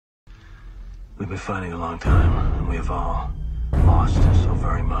We've been fighting a long time, and we have all lost so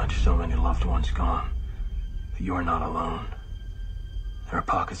very much, so many loved ones gone. But you are not alone. There are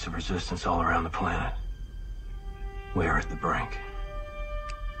pockets of resistance all around the planet. We are at the brink.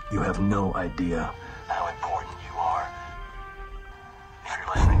 You have no idea how important you are. If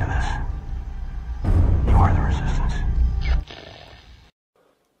you're listening to this, you are the resistance.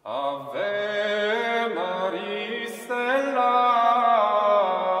 Ave Maria Stella,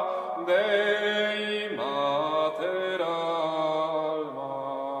 Dei Mater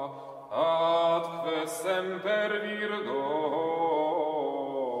Alma, atque semper Virgo,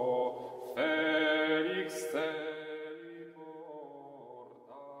 Felix te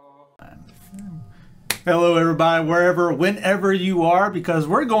porta. Hello, everybody, wherever, whenever you are, because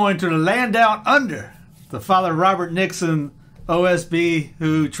we're going to the land down under. The Father Robert Nixon, OSB,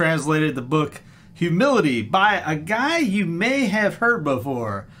 who translated the book Humility by a guy you may have heard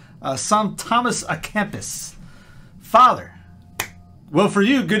before, some Thomas à Kempis. Father, well, for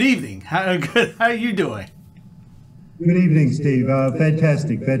you, good evening. How are you doing? Good evening, Steve.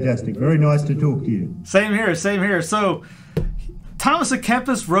 Fantastic. Very nice to talk to you. Same here. So, Thomas à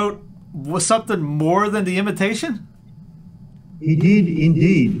Kempis wrote something more than The Imitation? He did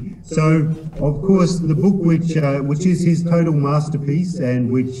indeed. So, of course, the book which is his total masterpiece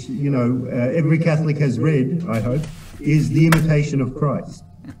and which, every Catholic has read, I hope, is The Imitation of Christ.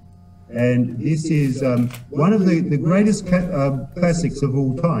 And this is one of the greatest classics of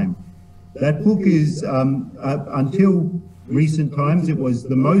all time. That book is, until recent times, it was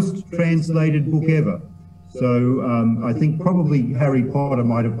the most translated book ever. So I think probably Harry Potter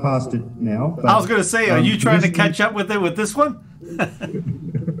might have passed it now. But, I was going to say, are you trying to catch up with it with this one?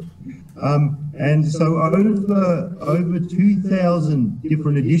 And so over 2,000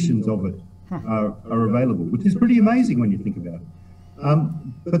 different editions of it are available, which is pretty amazing when you think about it.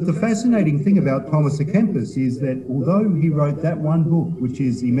 But the fascinating thing about Thomas à Kempis is that although he wrote that one book, which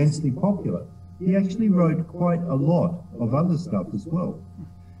is immensely popular, he actually wrote quite a lot of other stuff as well.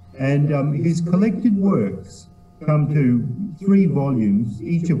 And his collected works come to 3 volumes,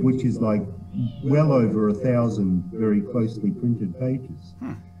 each of which is like well over 1,000 very closely printed pages.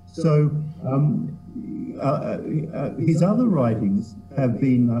 So his other writings have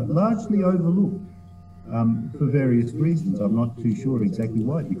been largely overlooked for various reasons. I'm not too sure exactly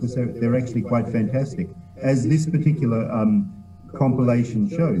why, because they're actually quite fantastic, as this particular compilation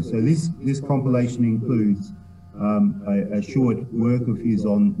shows. So this compilation includes a short work of his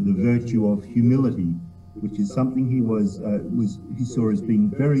on the virtue of humility, which is something he saw as being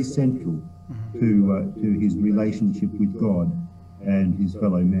very central to his relationship with God and his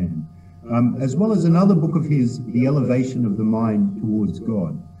fellow man, as well as another book of his, The Elevation of the Mind Towards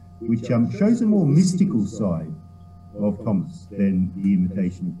God, which shows a more mystical side of Thomas than The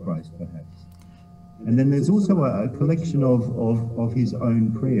Imitation of Christ, perhaps. And then there's also a collection of his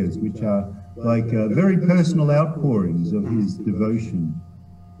own prayers, which are like very personal outpourings of his devotion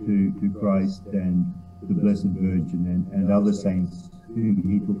to Christ and the Blessed Virgin and other saints whom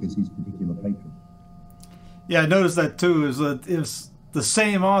he took as his particular patron. Yeah, I noticed that too. It was the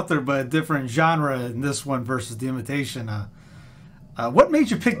same author but a different genre in this one versus The Imitation. What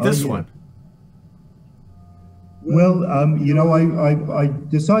made you pick this one? Well, I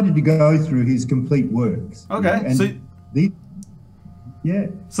decided to go through his complete works. Okay, and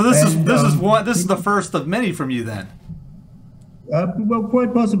so this is the first of many from you then. Well,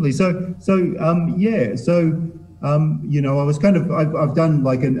 quite possibly. I was I've done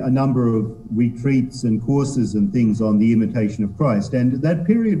like a number of retreats and courses and things on The Imitation of Christ, and that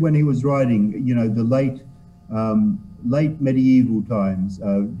period when he was writing, the late medieval times,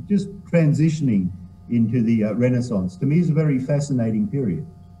 just transitioning into the Renaissance, to me is a very fascinating period,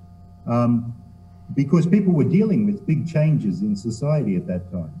 because people were dealing with big changes in society at that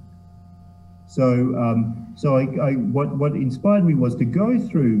time. So, what inspired me was to go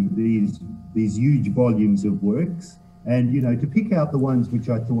through these huge volumes of works, and to pick out the ones which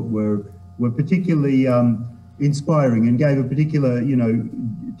I thought were particularly inspiring and gave a particular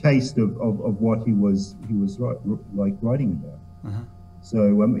taste of what he was writing about.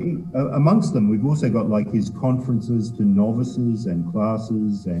 So amongst them, we've also got like his conferences to novices and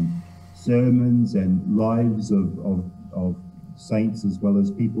classes and sermons and lives of saints, as well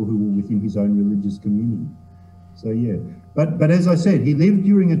as people who were within his own religious community. So yeah, but as I said, he lived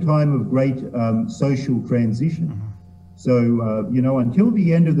during a time of great social transition. So until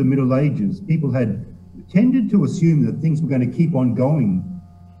the end of the Middle Ages, people had tended to assume that things were going to keep on going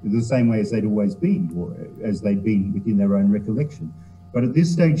the same way as they'd always been, or as they'd been within their own recollection. But at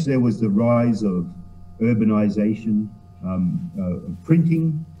this stage, there was the rise of urbanization,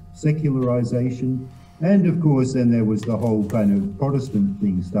 printing, secularization, and of course then there was the whole kind of Protestant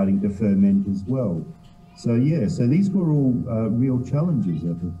thing starting to ferment as well. So yeah, so these were all real challenges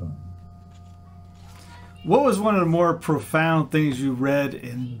at the time. What was one of the more profound things you read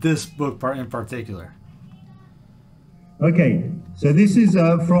in this book in particular? Okay, so this is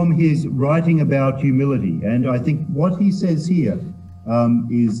from his writing about humility, and I think what he says here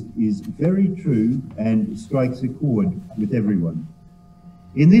is very true and strikes a chord with everyone.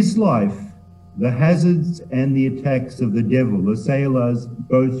 In this life, the hazards and the attacks of the devil assail us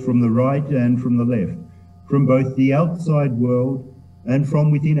both from the right and from the left, from both the outside world and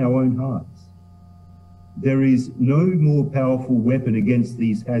from within our own hearts. There is no more powerful weapon against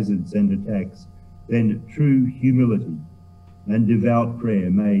these hazards and attacks than true humility and devout prayer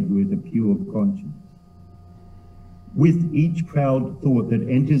made with a pure conscience. With each proud thought that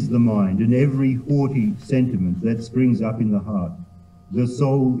enters the mind and every haughty sentiment that springs up in the heart, the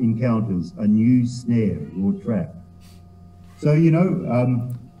soul encounters a new snare or trap. So, you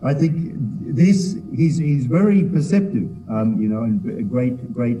know, I think this, he's very perceptive, you know, and great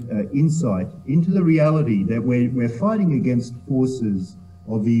insight into the reality that we're fighting against forces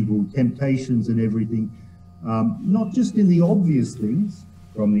of evil, temptations and everything, not just in the obvious things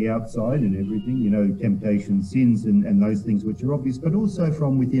from the outside and everything, you know, temptation, sins and those things which are obvious, but also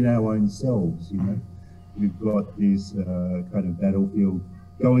from within our own selves, you know. We've got this kind of battlefield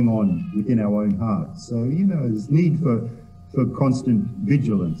going on within our own hearts. So, you know, there's need for constant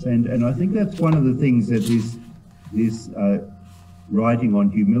vigilance. And I think that's one of the things that this writing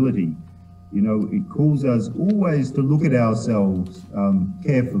on humility, you know, it calls us always to look at ourselves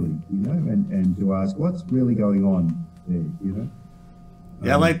carefully, you know, and to ask what's really going on there, you know.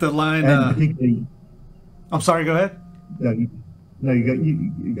 Yeah, I like the line. And particularly, I'm sorry, go ahead. No,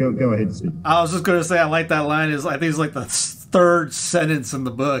 you go ahead, Steve. I was just going to say I like that line. I think it's like the third sentence in the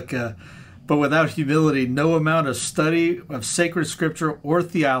book. But without humility, no amount of study of sacred scripture or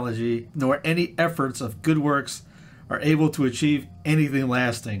theology, nor any efforts of good works are able to achieve anything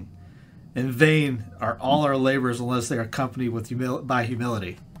lasting. In vain are all our labors unless they are accompanied with by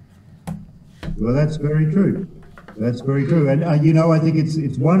humility. Well, that's very true. That's very true. And you know, I think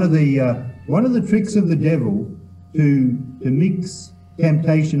it's one of the tricks of the devil to mix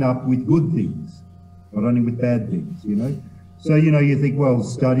temptation up with good things, not only with bad things, you know. So, you know, you think, well,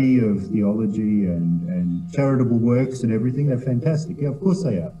 study of theology and charitable works and everything, they're fantastic. Yeah, of course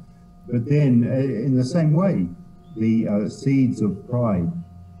they are. But then, in the same way, the seeds of pride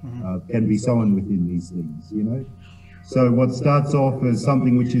can be sown within these things, you know. So what starts off as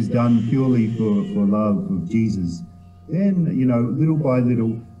something which is done purely for love of Jesus, then, you know, little by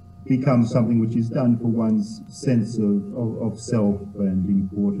little becomes something which is done for one's sense of self and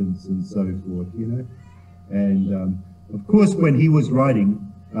importance and so forth, you know. And of course, when he was writing,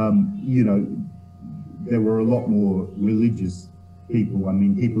 you know, there were a lot more religious people, I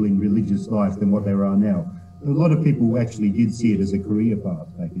mean, people in religious life than what there are now. A lot of people actually did see it as a career path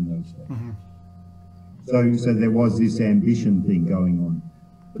back in those days. Mm-hmm. So there was this ambition thing going on.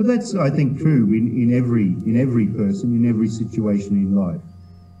 But that's, I think, true in every person, in every situation in life,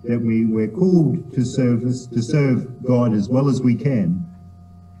 that we're called to serve God as well as we can.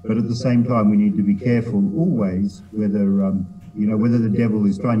 But at the same time, we need to be careful always whether you know, whether the devil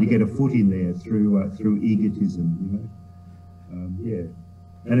is trying to get a foot in there through egotism, you know.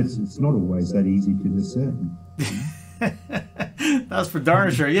 Yeah, and it's not always that easy to discern. That's for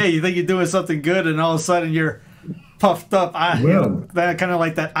darn sure. Yeah, you think you're doing something good, and all of a sudden you're puffed up. You know, that kind of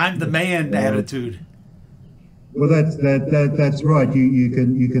like that "I'm the man" attitude. Well, that's right. You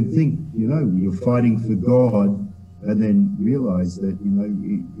can think, you know, you're fighting for God, and then realize that, you know,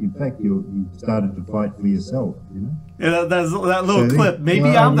 in fact, you started to fight for yourself, you know. Yeah, that little clip. Maybe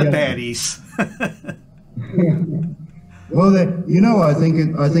I'm the baddies. Well, you know, I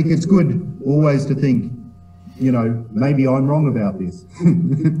think it's good always to think, you know, maybe I'm wrong about this,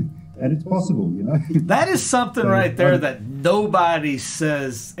 and it's possible, you know. That is something right there that nobody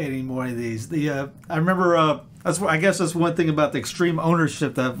says anymore. I remember. I guess that's one thing about the extreme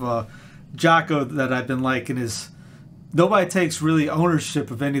ownership of Jocko that I've been liking is nobody takes really ownership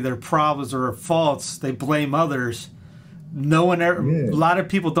of any of their problems or faults. They blame others. No one ever. Yeah. A lot of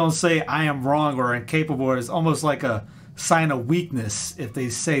people don't say I am wrong or incapable. It's almost like a sign of weakness if they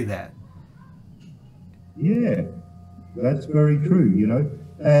say that. Yeah, that's very true, you know.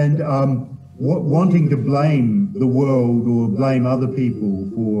 And wanting to blame the world or blame other people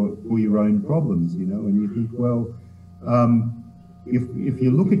for your own problems, you know, and you think, well, if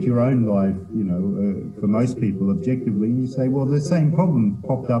you look at your own life, you know, for most people objectively, you say, well, the same problem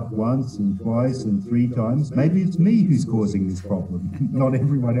popped up once and twice and three times. Maybe it's me who's causing this problem, not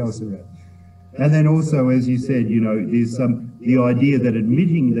everyone else around. And then also, as you said, you know, there's the idea that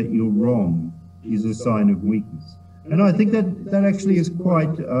admitting that you're wrong is a sign of weakness. And I think that actually is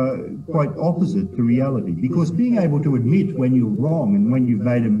quite opposite to reality, because being able to admit when you're wrong and when you've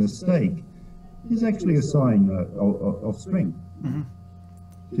made a mistake is actually a sign of strength. Mm-hmm.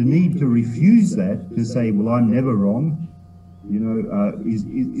 To need to refuse that, to say, well, I'm never wrong, you know,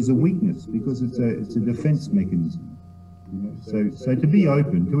 is a weakness, because it's a defense mechanism. You know? So to be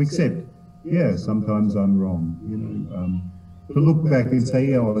open, to accept, yeah, sometimes I'm wrong, you know, to look back and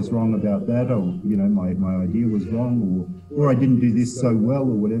say, yeah, I was wrong about that, or, you know, my idea was wrong, or I didn't do this so well,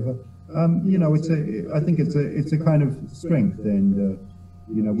 or whatever. You know, I think it's a kind of strength, and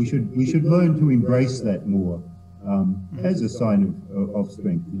you know, we should learn to embrace that more as a sign of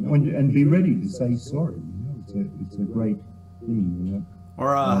strength, you know, and be ready to say sorry. You know, it's a great thing, you know.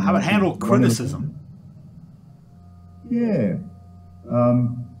 Or how about handle criticism? Yeah.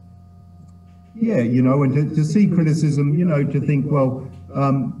 Yeah, you know, and to see criticism, you know, to think, well,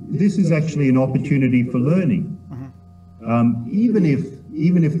 this is actually an opportunity for learning. Mm-hmm.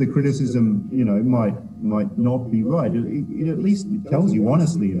 Even if the criticism, you know, might not be right, it at least tells you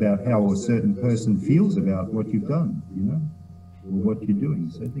honestly about how a certain person feels about what you've done, you know, or what you're doing.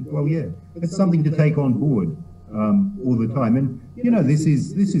 So I think, well, yeah, it's something to take on board all the time. And, you know, this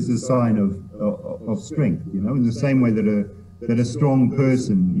is a sign of strength, you know, in the same way that a strong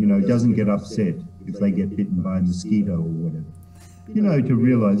person, you know, doesn't get upset if they get bitten by a mosquito or whatever. You know, to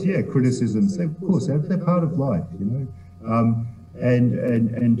realize, yeah, criticisms, of course, they're part of life, you know,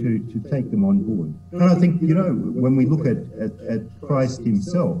 and to take them on board. And I think, you know, when we look at Christ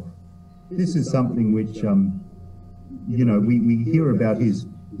himself, this is something which, you know, we hear about his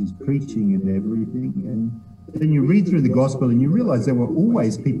preaching and everything, and then you read through the gospel and you realize there were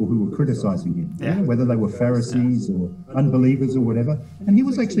always people who were criticizing him, you know, whether they were Pharisees or unbelievers or whatever. And he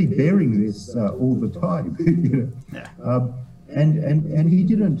was actually bearing this all the time, you know. And he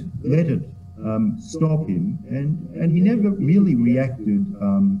didn't let it stop him, and he never really reacted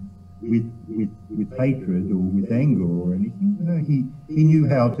with hatred or with anger or anything. You know, he knew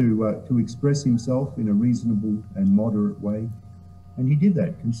how to express himself in a reasonable and moderate way, and he did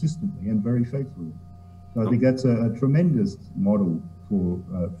that consistently and very faithfully. So I think that's a tremendous model for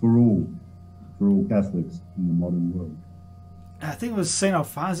all Catholics in the modern world. I think it was St.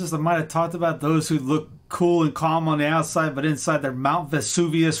 Alphonsus that might have talked about those who look cool and calm on the outside, but inside they're Mount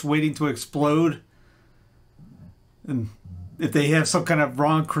Vesuvius waiting to explode. And if they have some kind of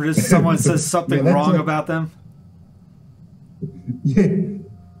wrong criticism, someone says something wrong about them. Yeah,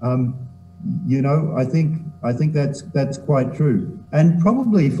 you know, I think that's quite true, and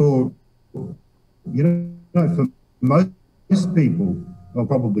probably for, you know, for most people, or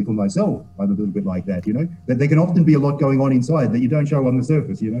probably for myself, I'm a little bit like that, you know, that there can often be a lot going on inside that you don't show on the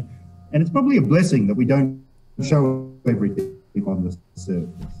surface, you know, and it's probably a blessing that we don't show everything on the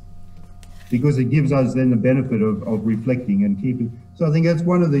surface, because it gives us then the benefit of reflecting and keeping. So I think that's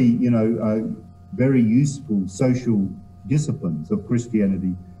one of the, you know, very useful social disciplines of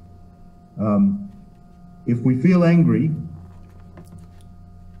Christianity. If we feel angry,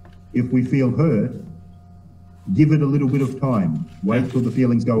 if we feel hurt, give it a little bit of time. Wait till the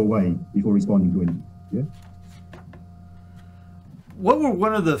feelings go away before responding to anything. Yeah. What were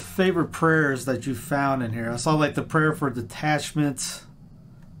one of the favorite prayers that you found in here? I saw like the prayer for detachment,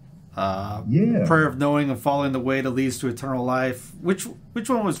 prayer of knowing and following the way that leads to eternal life. Which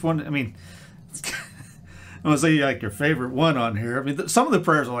one was one? I mean, I want to say like your favorite one on here. I mean, some of the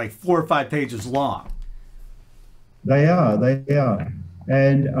prayers are like 4 or 5 pages long. They are.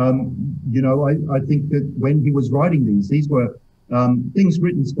 And, you know, I think that when he was writing these were things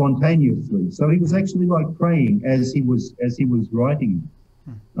written spontaneously. So he was actually like praying as he was writing.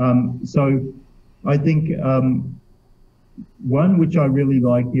 So I think one which I really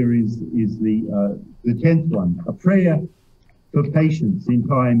like here is the 10th one, a prayer for patience in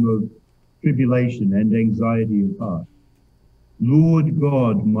time of tribulation and anxiety of heart. Lord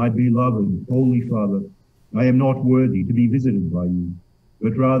God, my beloved Holy Father, I am not worthy to be visited by you,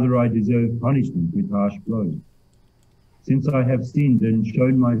 but rather I deserve punishment with harsh blows. Since I have sinned and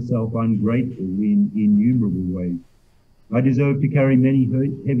shown myself ungrateful in innumerable ways, I deserve to carry many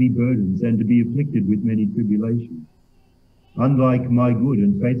heavy burdens and to be afflicted with many tribulations. Unlike my good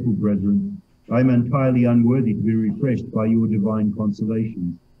and faithful brethren, I am entirely unworthy to be refreshed by your divine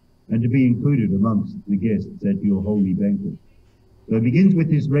consolations and to be included amongst the guests at your holy banquet. So it begins with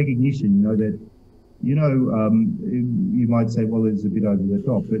this recognition, you know, that You might say, well, it's a bit over the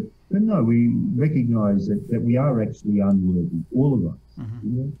top, but no, we recognize that we are actually unworthy, all of us.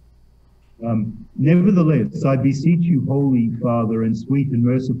 Nevertheless, I beseech you, Holy Father and sweet and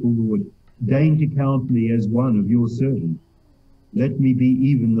merciful Lord, deign to count me as one of your servants. Let me be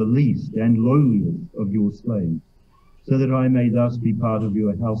even the least and lowliest of your slaves, so that I may thus be part of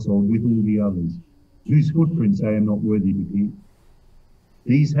your household with all the others, whose footprints I am not worthy to keep.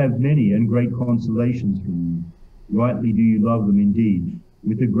 These have many and great consolations from you. Rightly do you love them indeed,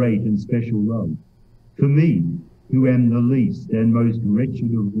 with a great and special love. For me, who am the least and most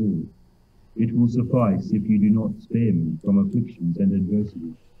wretched of all, it will suffice if you do not spare me from afflictions and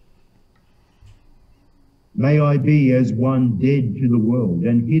adversity. May I be as one dead to the world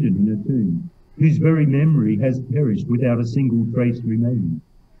and hidden in a tomb, whose very memory has perished without a single trace remaining.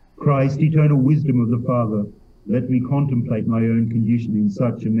 Christ, eternal wisdom of the Father, let me contemplate my own condition in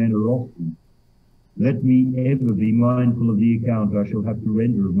such a manner often. Let me ever be mindful of the account I shall have to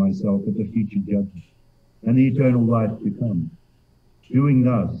render of myself at the future judgment, and the eternal life to come. Doing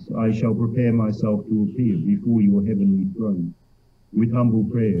thus, I shall prepare myself to appear before your heavenly throne, with humble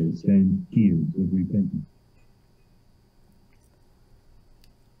prayers and tears of repentance.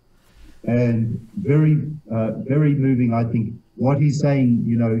 And very moving, I think, what he's saying,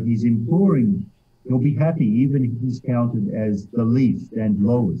 he's imploring, he'll be happy even if he's counted as the least and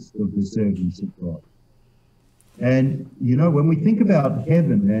lowest of the servants of God. And, when we think about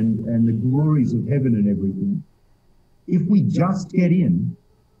heaven and the glories of heaven and everything, if we just get in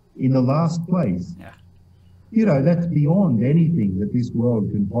the last place, that's beyond anything that this world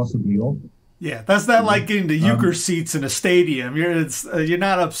can possibly offer. Yeah, that's not like getting the euchre seats in a stadium. You're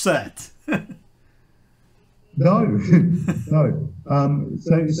not upset. No, no.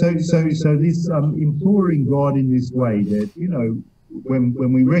 So this imploring God in this way that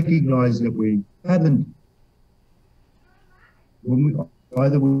when we recognise that we haven't,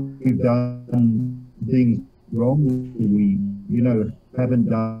 either we've done things wrong, or we haven't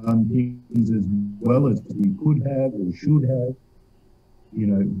done things as well as we could have or should have.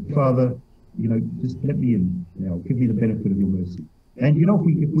 Father, just let me in now. Give me the benefit of your mercy. And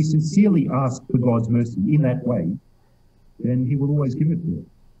if we sincerely ask for God's mercy in that way, then He will always give it to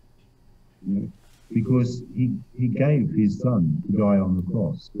us. Because He gave His Son to die on the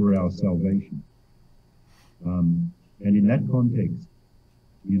cross for our salvation. And in that context,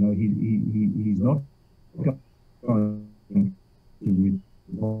 He's not going to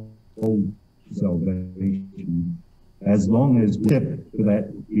withhold salvation, as long as the step for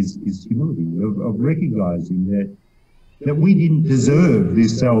that is humility, of recognizing that we didn't deserve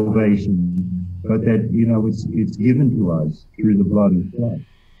this salvation, but that it's given to us through the blood of Christ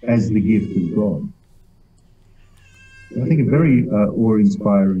as the gift of God. I think a very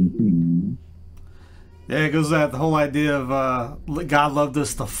awe-inspiring thing. Yeah, it goes that the whole idea of God loved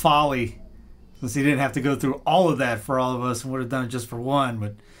us to folly, since He didn't have to go through all of that for all of us and would have done it just for one.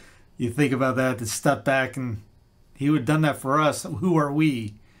 But you think about that, to step back, and He would have done that for us. Who are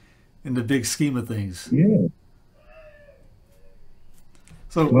we in the big scheme of things? Yeah.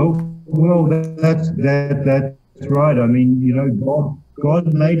 So well, that's right. I mean,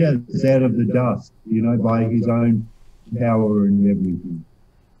 God made us out of the dust, by His own power and everything.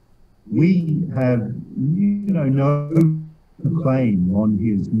 We have, no claim on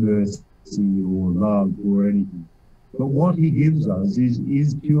His mercy or love or anything. But what He gives us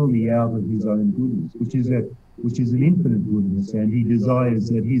is purely out of His own goodness, which is an infinite goodness, and He desires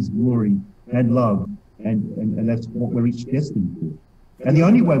that His glory and love, and that's what we're each destined for. And the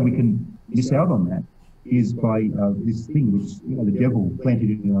only way we can miss out on that is by this thing which the devil planted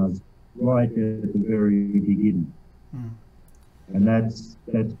in us right at the very beginning, and that's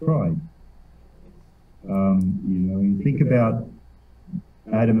pride. You think about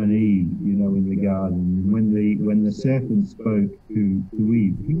Adam and Eve, in the garden. When the serpent spoke to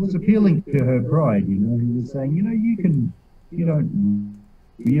Eve, he was appealing to her pride. He was saying, you don't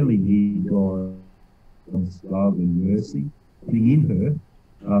really need God's love and mercy. Being in her,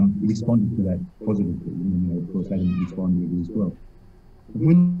 responded to that positively. Of course, Adam responded as well.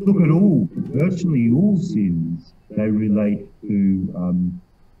 When we look at virtually all sins, they relate to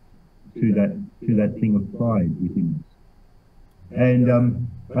that thing of pride within us. And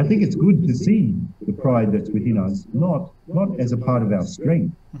I think it's good to see the pride that's within us, not as a part of our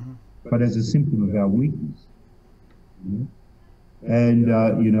strength, but as a symptom of our weakness. And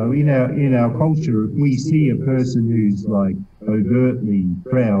in our culture, if we see a person who's like overtly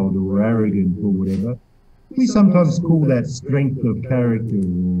proud or arrogant or whatever, we sometimes call that strength of character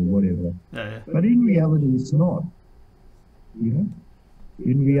or whatever. Yeah. But in reality, it's not.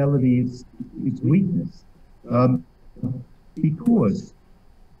 in reality, it's weakness. Because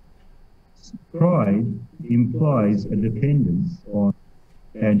pride implies a dependence on,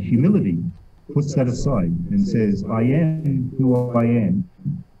 and humility puts that aside and says, I am who I am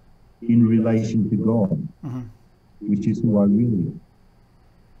in relation to God, which is who I really am.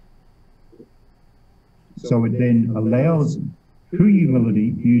 So it then allows true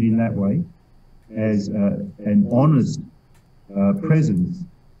humility, viewed in that way, as an honest presence,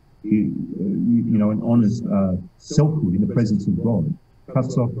 an honest selfhood in the presence of God,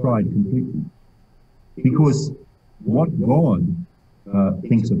 cuts off pride completely. Because what God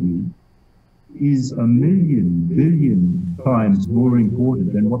thinks of you is a million, billion times more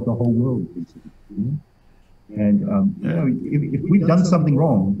important than what the whole world thinks of you. And if we've done something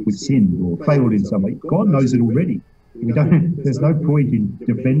wrong, we've sinned or failed in some way, God knows it already. There's no point in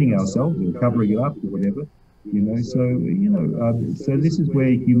defending ourselves or covering it up or whatever, So this is where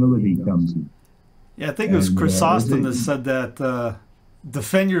humility comes in. Yeah, I think it was Chrysostom that said that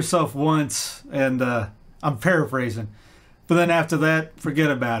defend yourself once, and I'm paraphrasing, but then after that,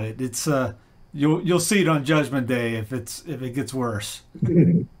 forget about it. It's you'll see it on Judgment Day if it gets worse.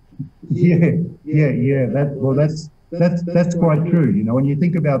 Yeah. That's quite true. When you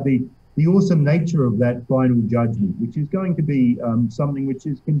think about the awesome nature of that final judgment, which is going to be something which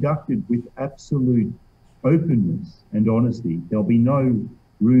is conducted with absolute openness and honesty. There'll be no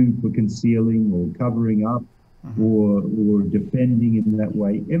room for concealing or covering up or defending in that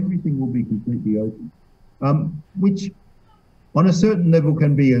way. Everything will be completely open, which on a certain level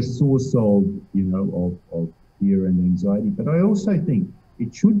can be a source of fear and anxiety. But I also think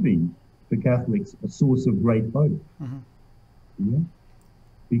it should be, for Catholics, a source of great hope.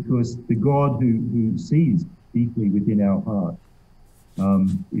 Because the God who sees deeply within our heart,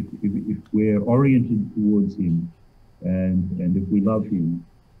 if we're oriented towards him and if we love him,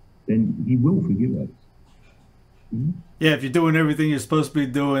 then he will forgive us. Yeah, if you're doing everything you're supposed to be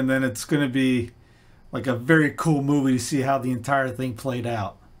doing, then it's going to be like a very cool movie to see how the entire thing played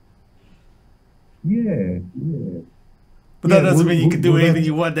out. Yeah. But that doesn't mean you can do anything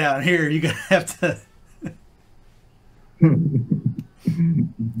you want down here. You're going to have to...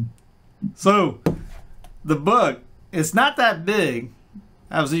 So, the book, it's not that big.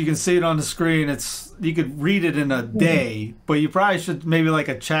 As you can see it on the screen, you could read it in a day, but you probably should maybe like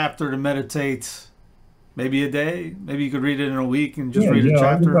a chapter to meditate, maybe a day. Maybe you could read it in a week and just read a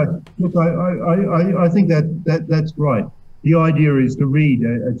chapter. I think that's right. The idea is to read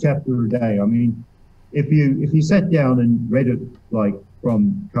a chapter a day. I mean, if you sat down and read it like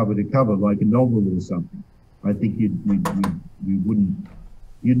from cover to cover, like a novel or something, I think you'd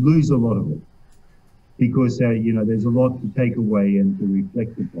lose a lot of it, because there's a lot to take away and to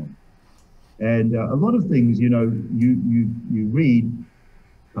reflect upon, and a lot of things you read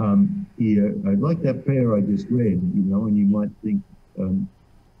here. I like that prayer I just read, and you might think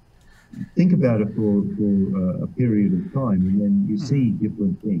about it for a period of time, and then you see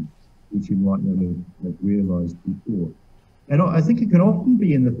different things which you might not have realized before. And I think it can often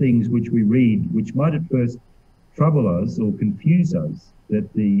be in the things which we read, which might at first trouble us or confuse us,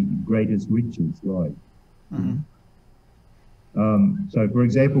 that the greatest riches lie. So, for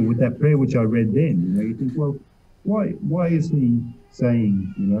example, with that prayer which I read then, you think, well, why is he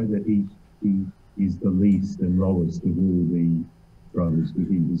saying, that he is the least and lowest of all the brothers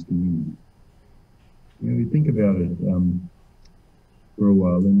within his community? You think about it for a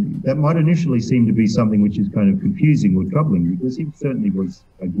while, and that might initially seem to be something which is kind of confusing or troubling, because he certainly was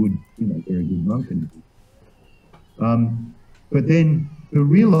a good, very good monk. But then to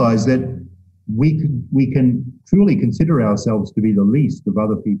realize that we can truly consider ourselves to be the least of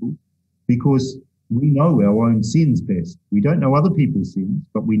other people, because we know our own sins best. We don't know other people's sins,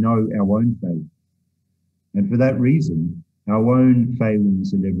 but we know our own failings. And for that reason, our own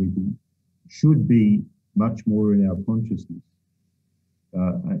failings and everything should be much more in our consciousness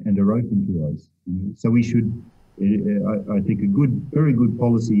and are open to us. So we should, I think a very good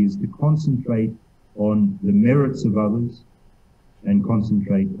policy is to concentrate on the merits of others and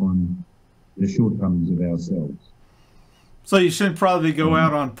concentrate on the shortcomings of ourselves. So you shouldn't probably go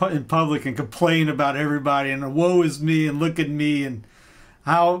out in public and complain about everybody and woe is me and look at me and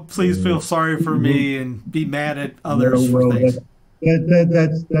how please feel sorry for me and be mad at others for things.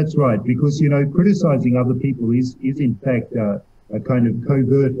 That's right, because criticizing other people is in fact a kind of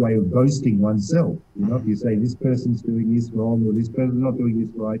covert way of boasting oneself. If you say this person's doing this wrong or this person's not doing this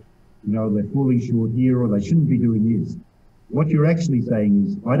right, they're falling short here or they shouldn't be doing this. What you're actually saying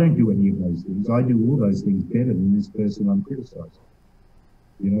is, I don't do any of those things. I do all those things better than this person I'm criticizing.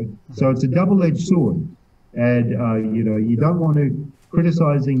 So it's a double-edged sword, and you don't want to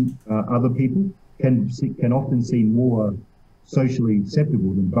criticizing other people can often seem more socially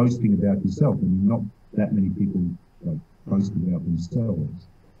acceptable than boasting about yourself. I mean, not that many people boast about themselves.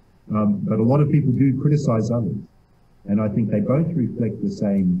 But a lot of people do criticize others. And I think they both reflect the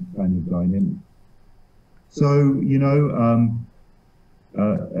same kind of dynamic. So, you know,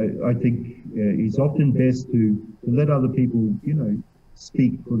 I think it's often best to let other people, you know,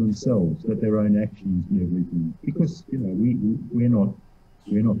 speak for themselves, let their own actions and everything, because, you know, we're not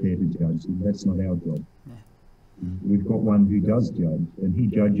there to judge them. That's not our job. Yeah. We've got one who does judge, and he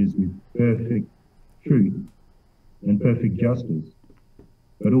judges with perfect truth and perfect justice,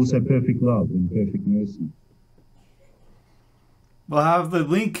 but also perfect love and perfect mercy. We'll have the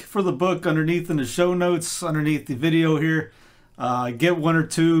link for the book underneath in the show notes, underneath the video here. Get one or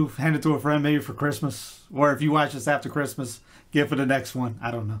two, hand it to a friend maybe for Christmas, or if you watch this after Christmas, get for the next one. I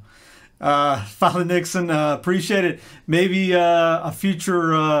don't know. Father Nixon, appreciate it. Maybe a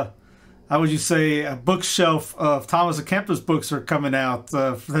future, how would you say, a bookshelf of Thomas à Kempis books are coming out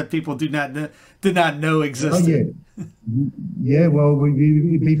that people did not know existed. Oh, yeah. Yeah, well,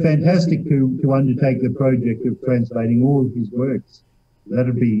 it'd be fantastic to undertake the project of translating all of his works.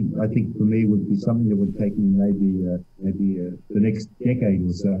 That'd be, I think, for me, would be something that would take me maybe the next decade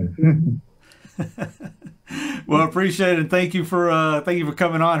or so. Well, appreciate it, and thank you for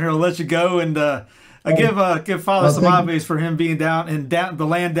coming on here. I'll let you go, and I give Father some obvious for him being down in the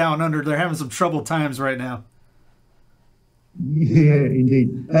land down under. They're having some troubled times right now. Yeah,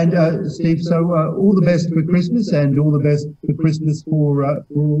 indeed. And Steve, so all the best for Christmas, and all the best for Christmas for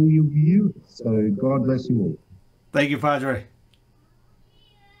all of you. So God bless you all. Thank you, Padre.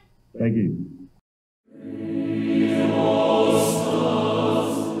 Thank you.